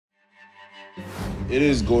It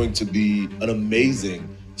is going to be an amazing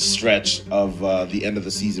stretch of the end of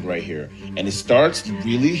the season right here. And it starts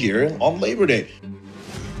really here on Labor Day.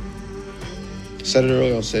 Said it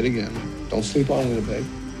earlier, I'll say it again. Don't sleep on Winnipeg.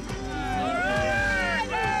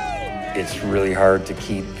 It's really hard to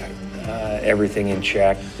keep everything in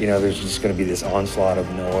check. You know, there's just going to be this onslaught of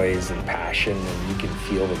noise and passion, and you can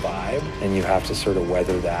feel the vibe, and you have to sort of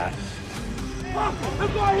weather that.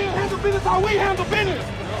 Let's go out here and handle business how we handle business.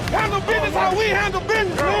 Handle business how we handle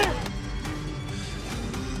business, man.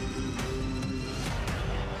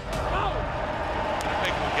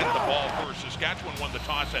 Winnipeg will get the ball first. Saskatchewan won the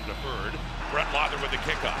toss and deferred. Brett Lother with the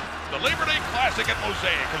kickoff. The Labor Day Classic at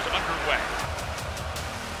Mosaic is underway.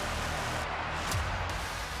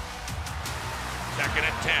 Second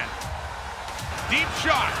and 10. Deep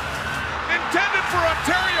shot. Intended for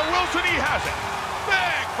Ontario Wilson. He has it.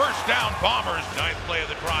 Big first down Bombers. Ninth play of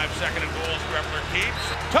the drive. Second and goal. Strepler keeps.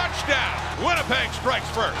 Touchdown. Winnipeg strikes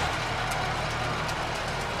first.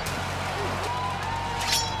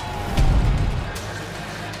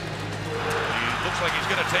 He looks like he's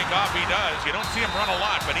going to take off. He does. You don't see him run a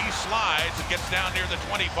lot, but he slides and gets down near the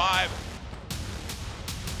 25.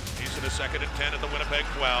 He's in a second and 10 at the Winnipeg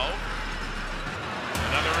 12.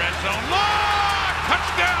 Another end zone lock!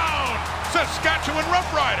 Touchdown! Saskatchewan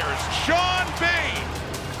Roughriders, Sean Bain.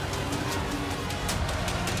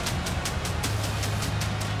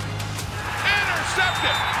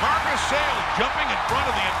 Intercepted! Marcus Sale jumping in front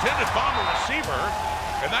of the intended Bomber receiver,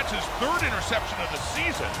 and that's his third interception of the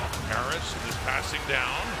season. Harris is passing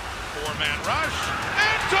down. Four-man rush.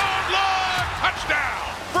 End zone lock!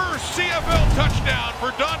 Touchdown! First CFL touchdown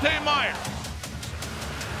for Dante Myers.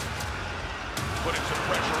 Putting some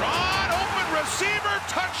pressure on, open receiver,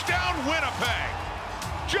 touchdown Winnipeg.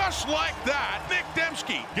 Just like that, Nick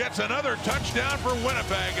Dembski gets another touchdown for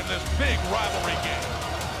Winnipeg in this big rivalry game.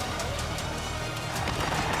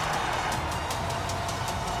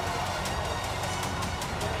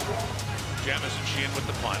 Jamison Sheehan with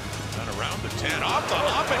the punt. And around the 10, off the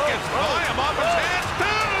hop, it gets by him, off his hands,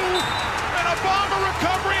 two! And a Bomber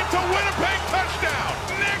recovery into Winnipeg touchdown.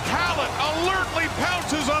 Nick Hallett alertly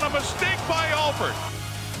pounces on a mistake by Alford.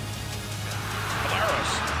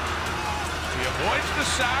 Alaris. He avoids the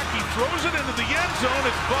sack, he throws it into the end zone,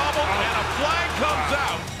 it's bobbled, and a flag comes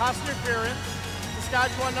out. Pass interference,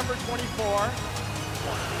 Saskatchewan number 24.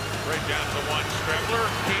 Right down to the one, Strebler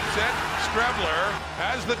keeps it. Strebler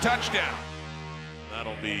has the touchdown.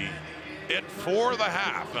 That'll be it for the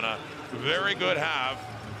half, and a very good half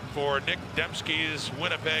for Nick Dembski's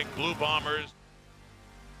Winnipeg Blue Bombers.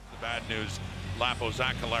 The bad news, Lapo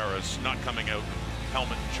Zacharias not coming out.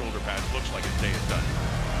 Helmet and shoulder pads. Looks like his day is done.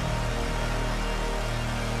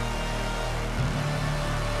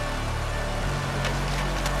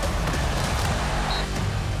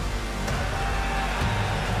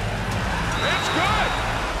 It's good!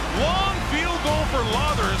 Long field goal for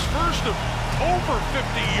Lother, his first of over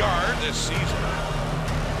 50 yards this season.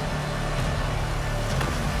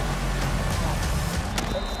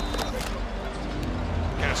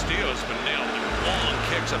 Castillo's been nailed with long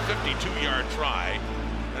kicks, a 52-yard try.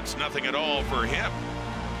 That's nothing at all for him.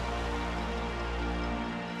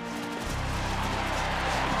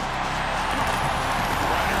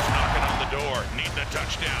 Riders knocking on the door, needing a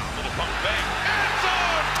touchdown. Little pump fake. End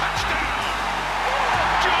zone! Touchdown!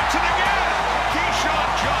 Johnson again! Keyshawn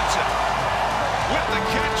Johnson with the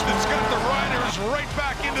catch that's got the Riders right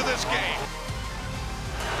back into this game.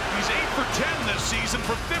 He's 8 for 10 this season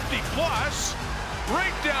for 50 plus.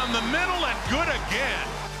 Right down the middle and good again.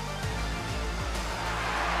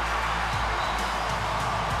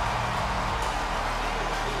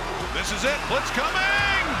 This is it. Blitz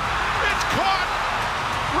coming. It's caught.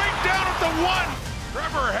 Right down at the one.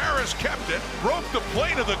 Trevor Harris kept it. Broke the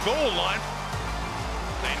play to the goal line.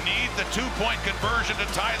 They need the two-point conversion to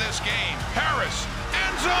tie this game. Harris,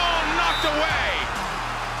 end zone, knocked away.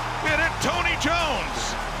 It hit Tony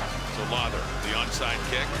Jones. So Lother, the onside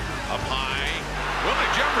kick, up high.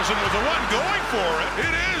 Willie Jefferson was the one going for it.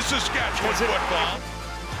 It is Saskatchewan football.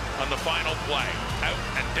 On the final play, out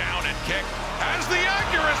and down and kick. Has the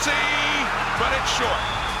accuracy, but it's short.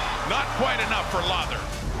 Not quite enough for Lother.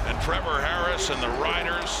 And Trevor Harris and the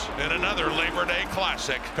Riders in another Labor Day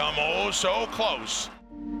Classic come oh so close.